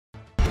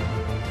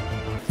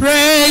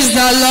Praise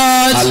the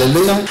Lord.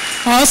 Hallelujah.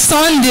 On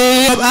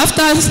Sunday,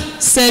 after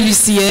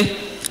service here,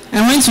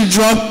 I went to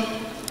drop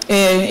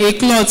a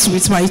cloth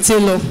with my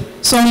tailor.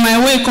 So on my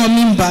way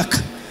coming back,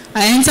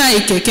 I entered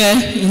a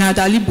keke in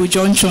Adalibo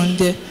Junction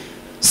there.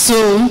 So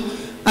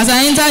as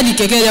I entered the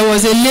keke, there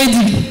was a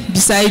lady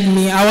beside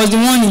me. I was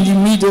the one in the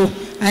middle.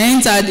 I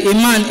entered, a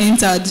man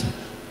entered,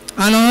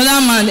 and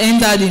another man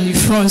entered in the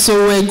front. So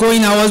we were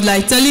going. I was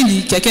like telling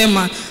the keke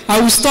man,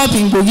 I will stop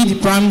in Bogi, the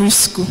primary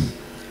school.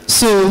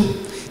 So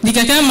the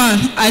keke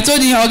man, I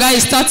told him, Oga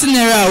is starting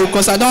error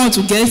because I don't want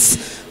to get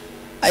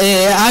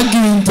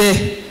arguing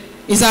there.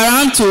 It's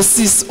around to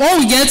 6. When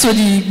we get to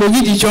the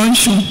Bogi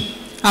junction,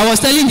 I was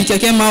telling the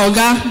keke man,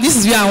 Oga, this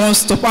is where I want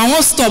to stop. I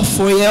want to stop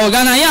for you.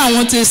 Oga, now here I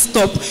want to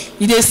stop.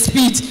 It is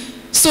speed.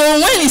 So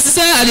when he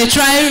said they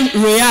try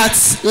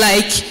react,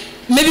 like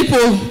maybe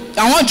people,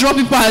 I want to draw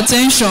people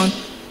attention,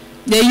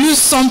 they use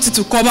something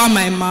to cover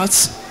my mouth.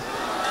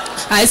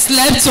 I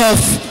slept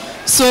off.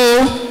 So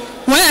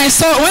when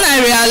I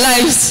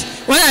realized,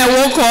 when I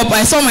woke up,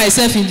 I saw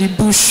myself in the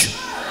bush.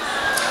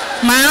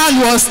 My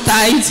hand was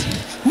tied,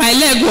 my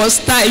leg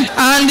was tied,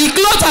 and the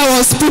cloth I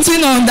was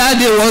putting on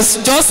that day was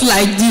just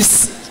like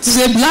this. It was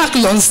a black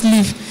long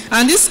sleeve,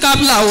 and this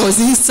scapular was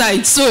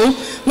inside. So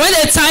when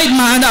they tied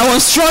my hand, I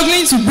was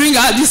struggling to bring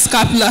out this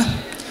scapular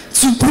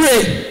to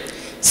pray.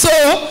 So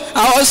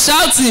I was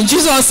shouting,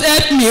 Jesus,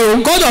 help me,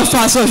 oh God of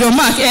Pastor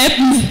Mark, help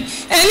me.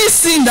 Any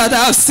sin that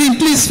I have sinned,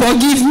 please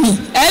forgive me.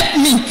 Help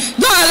me.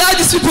 Don't allow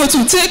these people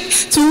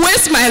to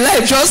waste my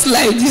life just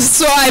like this.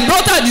 So I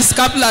brought out the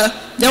scapular.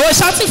 They were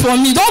shouting for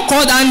me, don't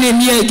call that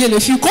name here again.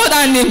 If you call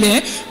that name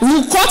here, we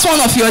will cut one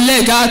of your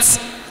leg out.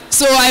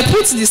 So I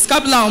put the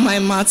scapular on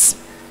my mat.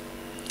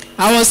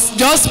 I was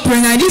just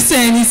praying. I didn't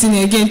say anything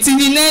again. Till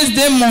the next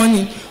day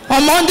morning.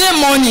 On Monday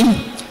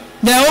morning,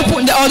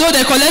 although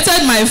they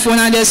collected my phone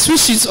and they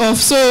switched it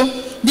off.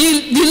 So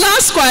the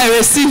last call I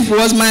received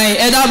was my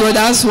elder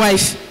brother's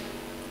wife.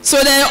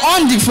 So they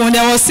on the phone,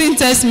 there was seen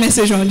text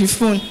message on the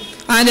phone.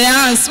 And they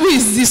asked, who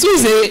is this? Who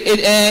is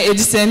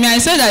Edesimi? I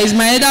said that is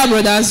my elder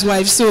brother's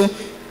wife. So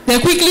they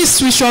quickly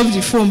switched off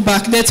the phone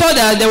back. They thought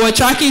that they were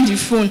tracking the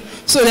phone.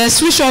 So they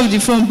switched off the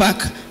phone back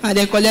and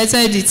they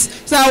collected it.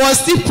 So I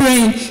was still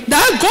praying,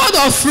 that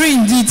God of free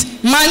indeed,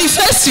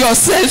 manifest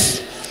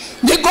yourself.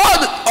 The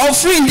God of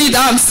free indeed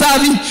I'm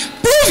serving,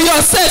 prove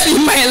yourself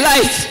in my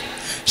life.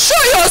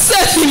 Show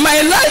yourself in my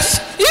life.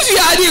 If you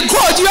are the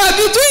God, you have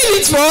been doing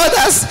it for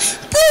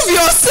others. Prove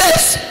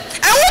yourself.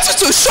 I want you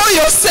to show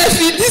yourself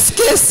in this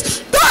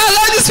case. Don't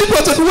allow these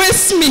people to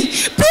waste me.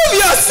 Prove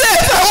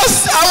yourself.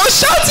 I was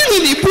shouting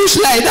in the bush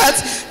like that.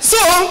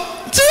 So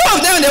two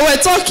of them, they were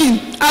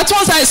talking. At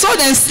once I saw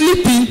them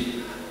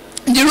sleeping.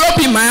 The rope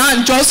in my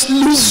hand just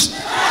loose.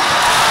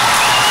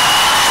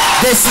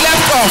 They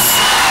slept off.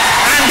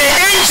 And the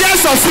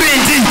angels of free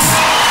indeed,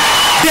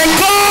 the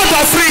God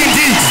of free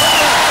indeed,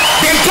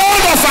 the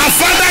God of our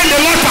Father in the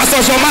Lord,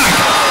 Pastor Mark,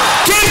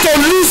 came to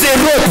lose a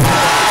rope.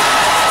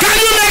 Can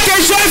you make a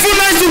joyful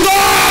noise to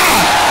God?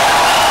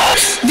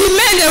 The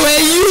men, they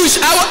were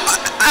huge.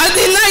 At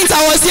the night,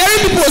 I was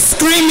hearing people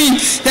screaming.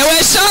 They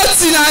were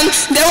shouting and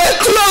there were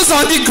clothes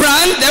on the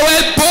ground. There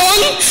were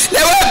bone.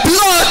 There were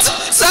blood.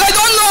 So I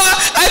don't know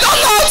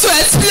how to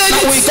explain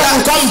it. We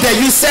come there.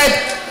 You said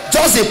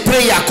just a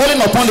prayer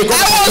calling upon the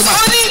God. I was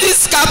holding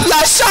this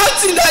scapular,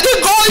 shouting that the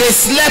God. They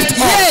slept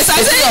off. Yes,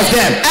 I said of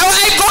them.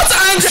 I got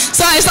angry,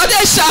 so I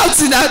started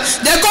shouting that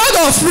the God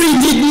of free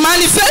indeed,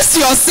 manifest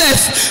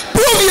yourself,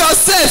 prove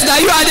yourself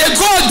that you are the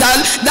God that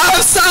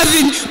I'm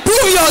serving.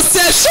 Prove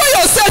yourself, show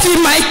yourself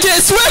in my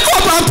case. Wake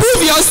up and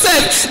prove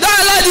yourself. Don't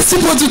allow these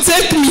people to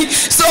take me.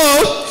 So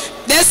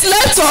they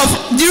slept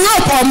off. The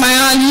rope on my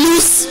hand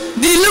loose.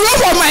 The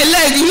rope on my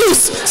leg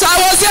loose. So I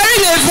was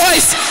hearing a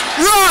voice,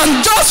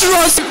 run, just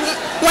run.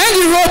 When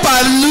the rope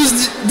had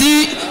loose,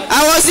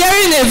 I was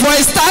hearing a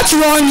voice, start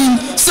running.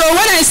 So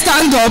when I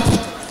stand up,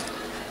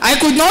 I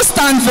could not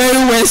stand very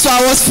well. So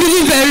I was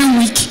feeling very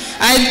weak.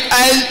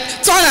 I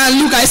turned and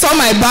looked. I saw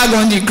my bag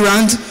on the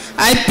ground.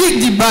 I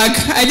picked the bag.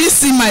 I didn't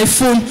see my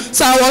phone.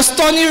 So I was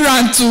turning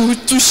around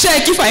to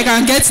check if I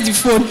can get the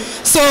phone.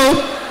 So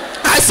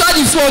I saw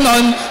the phone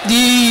on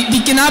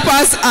the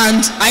kidnappers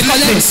and I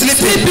collected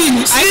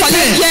sleeping.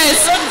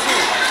 Yes.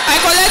 I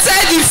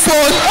collected the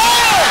phone.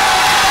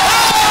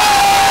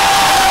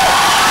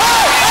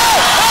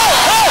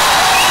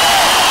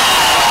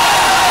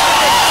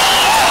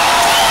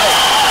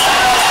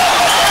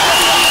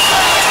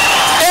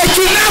 A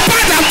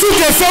kidnapper that took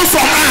the phone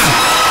from her,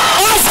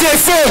 off the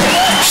phone,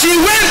 she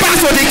went back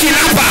to the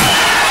kidnapper.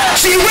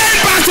 She went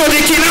back to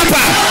the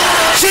kidnapper.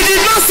 She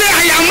did not say,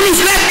 I am loose,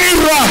 let me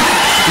run.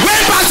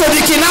 Went back to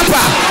the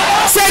kidnapper.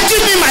 Said,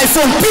 give me my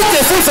phone. Pick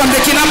the phone from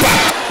the kidnapper.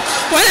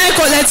 When I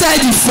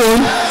collected the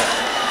phone,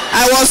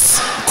 I was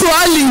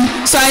crawling.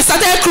 So I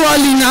started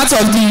crawling out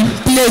of the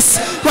place.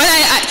 When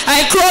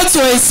I crawled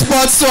to a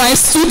spot, so I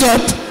stood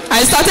up.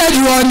 I started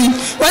running.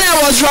 When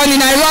I was running,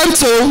 I ran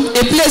to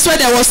a place where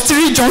there was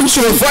 3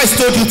 junctions. The voice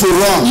told you to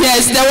run.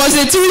 Yes, there was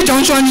a 3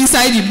 junction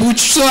inside the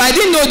bush. So I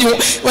didn't know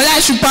whether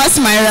I should pass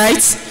my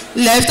right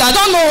left. I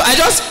don't know, I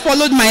just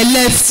followed my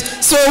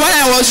left. So when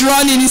I was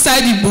running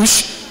inside the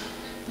bush,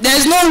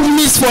 there's no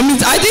means for me.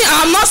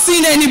 I'm not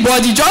seeing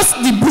anybody,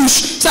 just the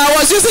bush. So I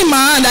was using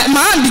my hand.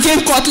 My hand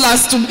became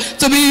cutlass to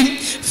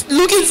be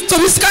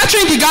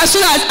scattering the gas so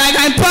that I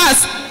can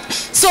pass.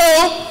 So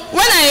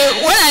when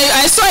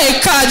I saw a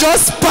car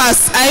just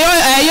pass, I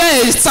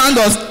heard a sound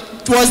of,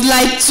 it was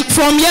like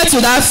from here to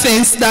that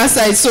fence, that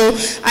side. So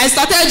I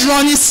started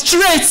running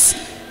straight.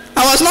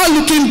 I was not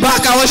looking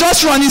back. I was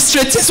just running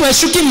straight. Things were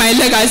shaking my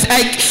leg.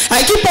 I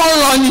keep on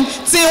running.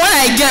 See, when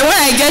I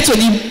get to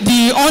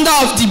the under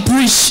of the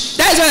bridge,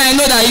 that's when I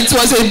know that it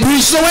was a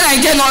bridge. So when I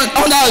get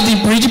under of the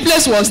bridge, the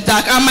place was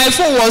dark and my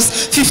phone was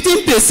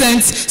 15%.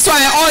 So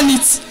I on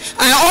it.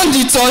 I on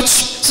the torch.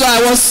 So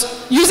I was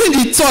using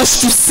the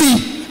torch to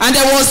see. And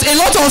there was a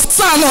lot of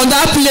sand on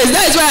that place.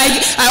 That is why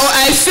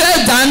I fell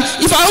down.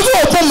 If I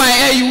open my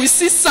hair, you will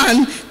see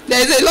sand.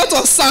 There's a lot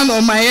of sand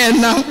on my head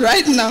now,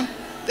 right now.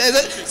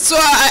 So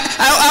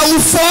I will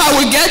fall, I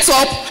will get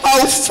up,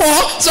 I will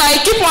fall. So I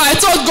keep on, I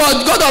told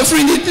God of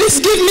Trinity, please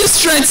give me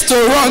strength to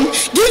run.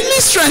 Give me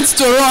strength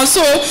to run.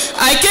 So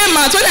I came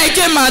out. When I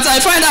came out,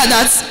 I found out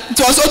that it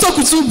was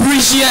Otokutu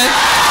Bridge here.